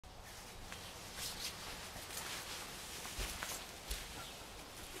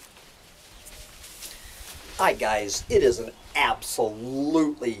Hi guys, it is an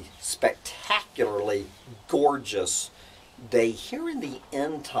absolutely spectacularly gorgeous day here in the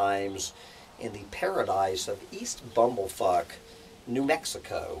end times in the paradise of East Bumblefuck, New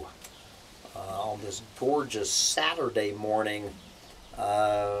Mexico. On this gorgeous Saturday morning,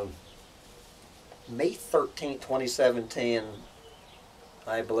 May 13th, 2017,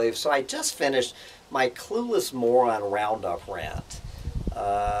 I believe. So I just finished my Clueless Moron Roundup rant.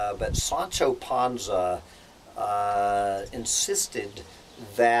 But Sancho Panza insisted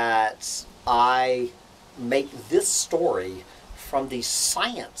that I make this story from these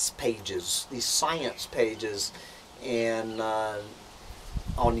science pages, and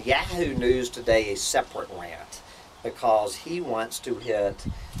on Yahoo News today, a separate rant, because he wants to hit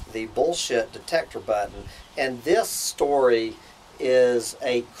the Bullshit Detector button. And this story is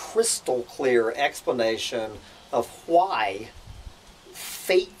a crystal clear explanation of why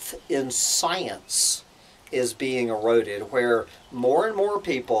faith in science is being eroded, where more and more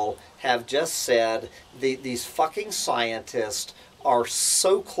people have just said these fucking scientists are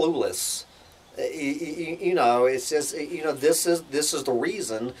so clueless. You know, it's just, you know, this is the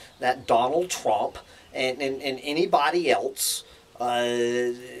reason that Donald Trump and anybody else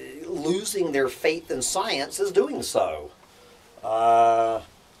losing their faith in science is doing so.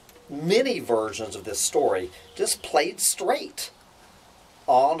 Many versions of this story just played straight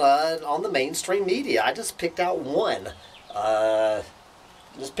on the mainstream media. I just picked out one. Of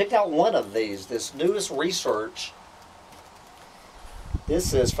these. This newest research.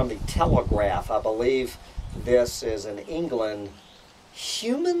 This is from the Telegraph. I believe this is in England.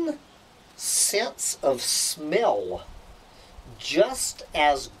 Human sense of smell just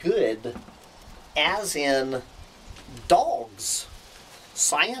as good as in dogs.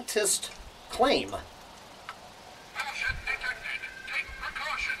 Scientists claim.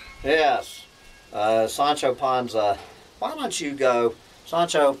 Yes. Sancho Panza, why don't you go,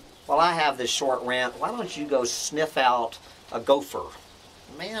 Sancho, while I have this short rant, why don't you go sniff out a gopher?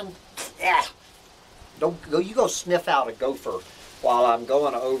 Man, yeah. You go sniff out a gopher while I'm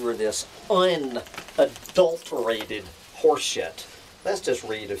going over this unadulterated horseshit. Let's just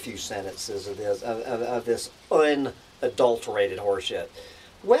read a few sentences of this unadulterated horseshit.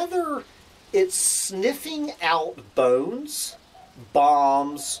 Whether it's sniffing out bones,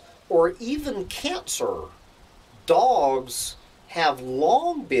 bombs, or even cancer, dogs have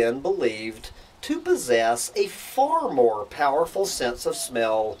long been believed to possess a far more powerful sense of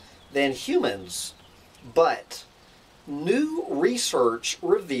smell than humans. But new research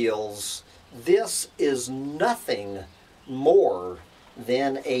reveals this is nothing more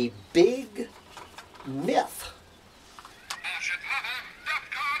than a big myth.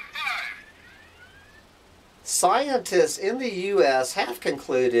 Scientists in the U.S. have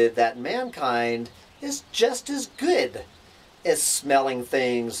concluded that mankind is just as good at smelling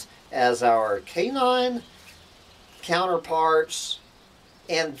things as our canine counterparts,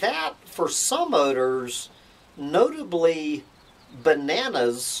 and that for some odors, notably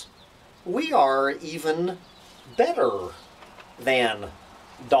bananas, we are even better than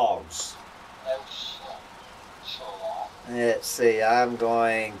dogs. Let's see, I'm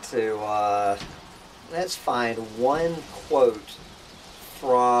going to let's find one quote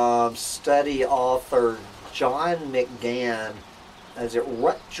from study author John McGann. Is it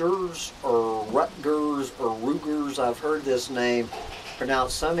Rutgers or Rugers? I've heard this name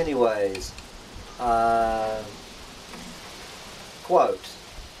pronounced so many ways. Quote,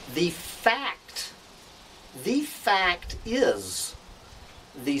 the fact is,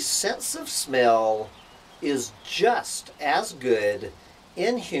 the sense of smell is just as good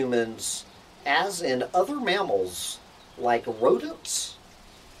in humans as in other mammals like rodents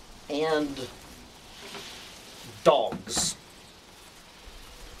and dogs.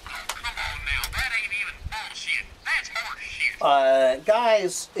 Oh, come on now, that ain't even bullshit. That's horseshit.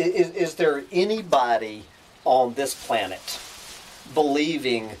 Guys, is there anybody on this planet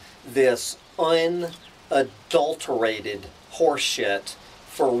believing this unadulterated horseshit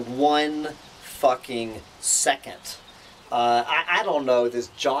for one fucking second? I don't know, this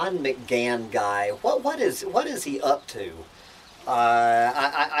John McGann guy, what is he up to?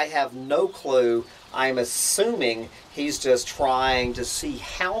 I have no clue. I'm assuming he's just trying to see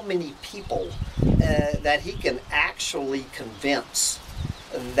how many people that he can actually convince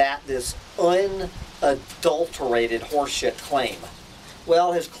that this unadulterated horseshit claim.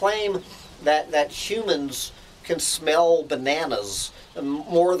 Well, his claim that humans can smell bananas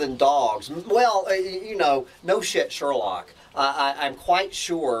more than dogs. Well, you know, no shit, Sherlock. I'm quite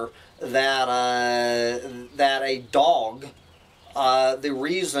sure that that a dog, the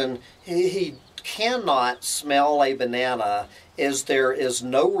reason he cannot smell a banana is there is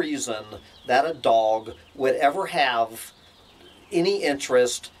no reason that a dog would ever have any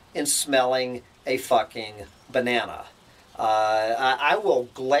interest in smelling a fucking banana. I will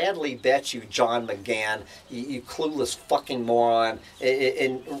gladly bet you, John McGann, you clueless fucking moron,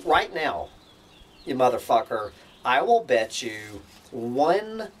 and right now, you motherfucker, I will bet you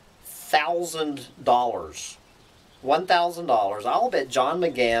 $1,000. $1,000. I'll bet John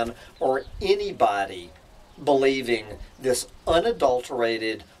McGann or anybody believing this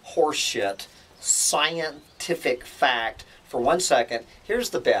unadulterated horseshit scientific fact for 1 second.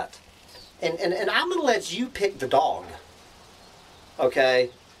 Here's the bet. And I'm going to let you pick the dog. Okay?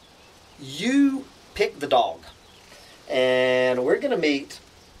 You pick the dog. And we're going to meet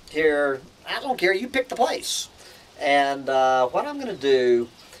here. I don't care. You pick the place. And what I'm going to do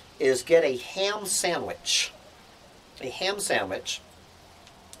is get a ham sandwich. A ham sandwich.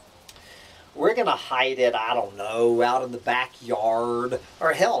 We're going to hide it, I don't know, out in the backyard.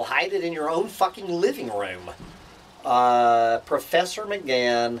 Or hell, hide it in your own fucking living room. Professor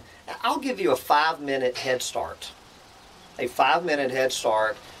McGann, I'll give you a 5-minute head start. A 5-minute head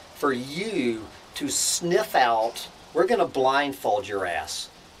start for you to sniff out. We're going to blindfold your ass,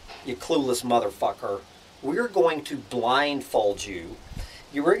 you clueless motherfucker. We're going to blindfold you.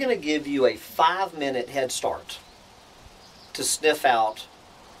 We're going to give you a 5-minute head start to sniff out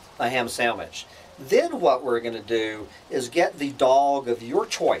a ham sandwich. Then what we're going to do is get the dog of your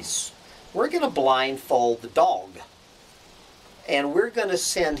choice. We're going to blindfold the dog. And we're going to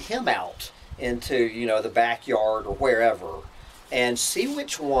send him out into, you know, the backyard or wherever, and see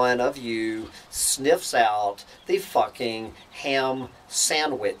which one of you sniffs out the fucking ham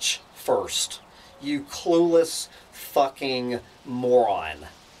sandwich first. You clueless fucking moron.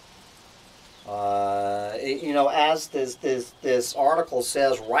 You know, as this article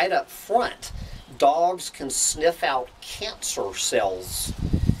says right up front, dogs can sniff out cancer cells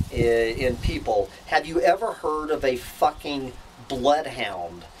in people. Have you ever heard of a fucking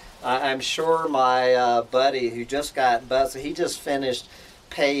bloodhound? I'm sure my buddy who just got busted, he just finished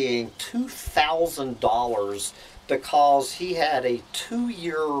paying $2,000 because he had a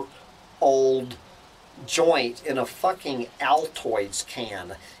 2-year-old joint in a fucking Altoids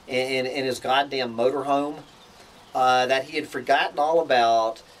can in his goddamn motorhome that he had forgotten all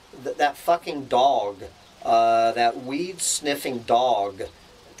about. That fucking dog, that weed-sniffing dog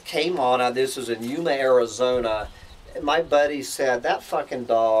came on. This was in Yuma, Arizona. My buddy said that fucking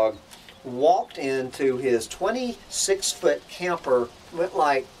dog walked into his 26-foot camper, went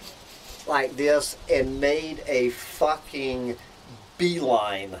like this, and made a fucking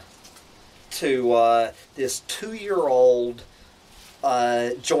beeline to this 2-year-old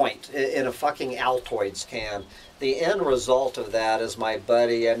joint in a fucking Altoids can. The end result of that is my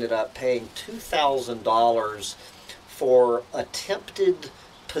buddy ended up paying $2,000 for attempted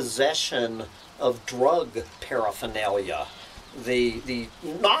possession of drug paraphernalia.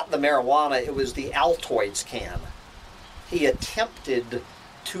 Not the marijuana, it was the Altoids can. He attempted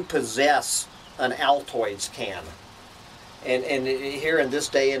to possess an Altoids can. And here in this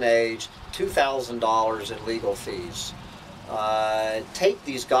day and age, $2,000 in legal fees. Take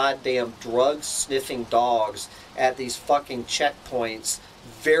these goddamn drug-sniffing dogs at these fucking checkpoints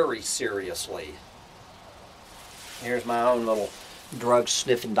very seriously. Here's my own little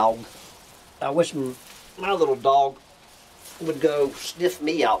drug-sniffing dog. I wish my little dog would go sniff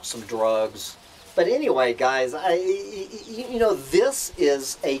me out some drugs. But anyway, guys, you know, this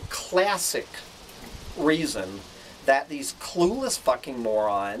is a classic reason that these clueless fucking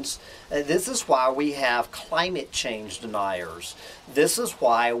morons, this is why we have climate change deniers. This is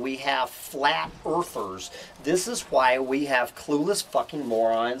why we have flat earthers. This is why we have clueless fucking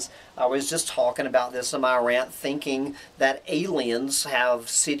morons. I was just talking about this in my rant, thinking that aliens have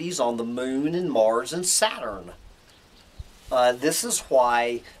cities on the moon and Mars and Saturn. This is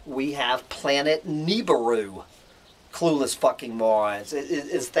why we have planet Nibiru. Clueless fucking morons.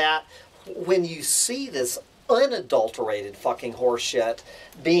 Is that when you see this unadulterated fucking horseshit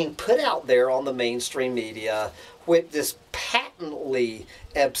being put out there on the mainstream media with this patently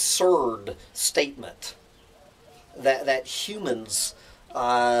absurd statement that humans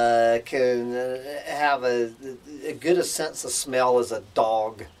can have a good a sense of smell as a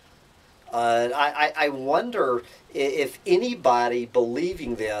dog. I wonder if anybody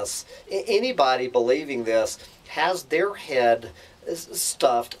believing this has their head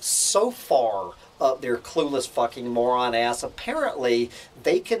stuffed so far up their clueless fucking moron ass. Apparently,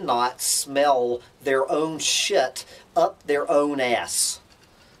 they cannot smell their own shit up their own ass.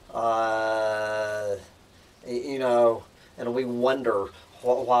 You know, and we wonder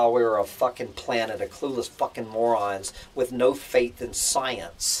while we were a fucking planet of clueless fucking morons with no faith in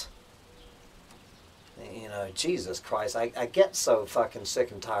science. You know, Jesus Christ, I get so fucking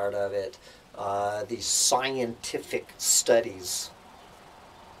sick and tired of it. These scientific studies.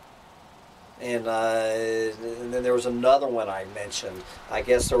 And then there was another one I mentioned. I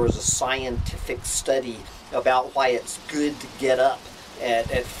guess there was a scientific study about why it's good to get up at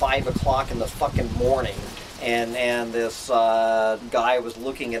 5 o'clock in the fucking morning. And this guy was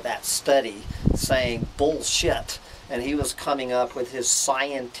looking at that study saying, bullshit. And he was coming up with his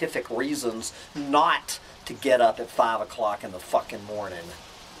scientific reasons not to get up at 5 o'clock in the fucking morning.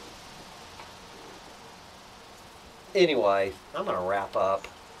 Anyway, I'm going to wrap up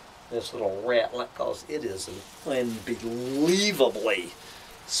this little rantlet because it is an unbelievably,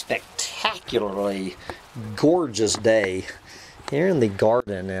 spectacularly gorgeous day here in the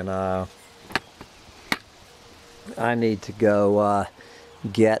garden. And I need to go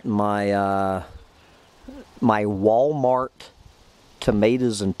get my my Walmart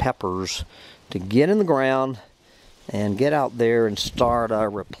tomatoes and peppers to get in the ground and get out there and start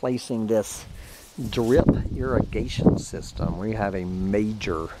replacing this drip irrigation system. We have a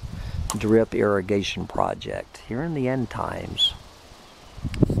major drip irrigation project here in the end times.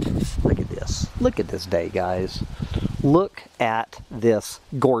 Look at this. Look at this day, guys. Look at this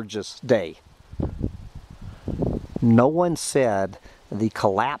gorgeous day. No one said the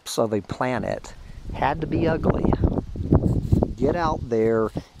collapse of a planet had to be ugly. Get out there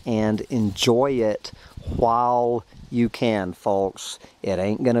and enjoy it while you can, folks. It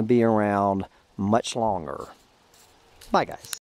ain't gonna be around much longer. Bye, guys.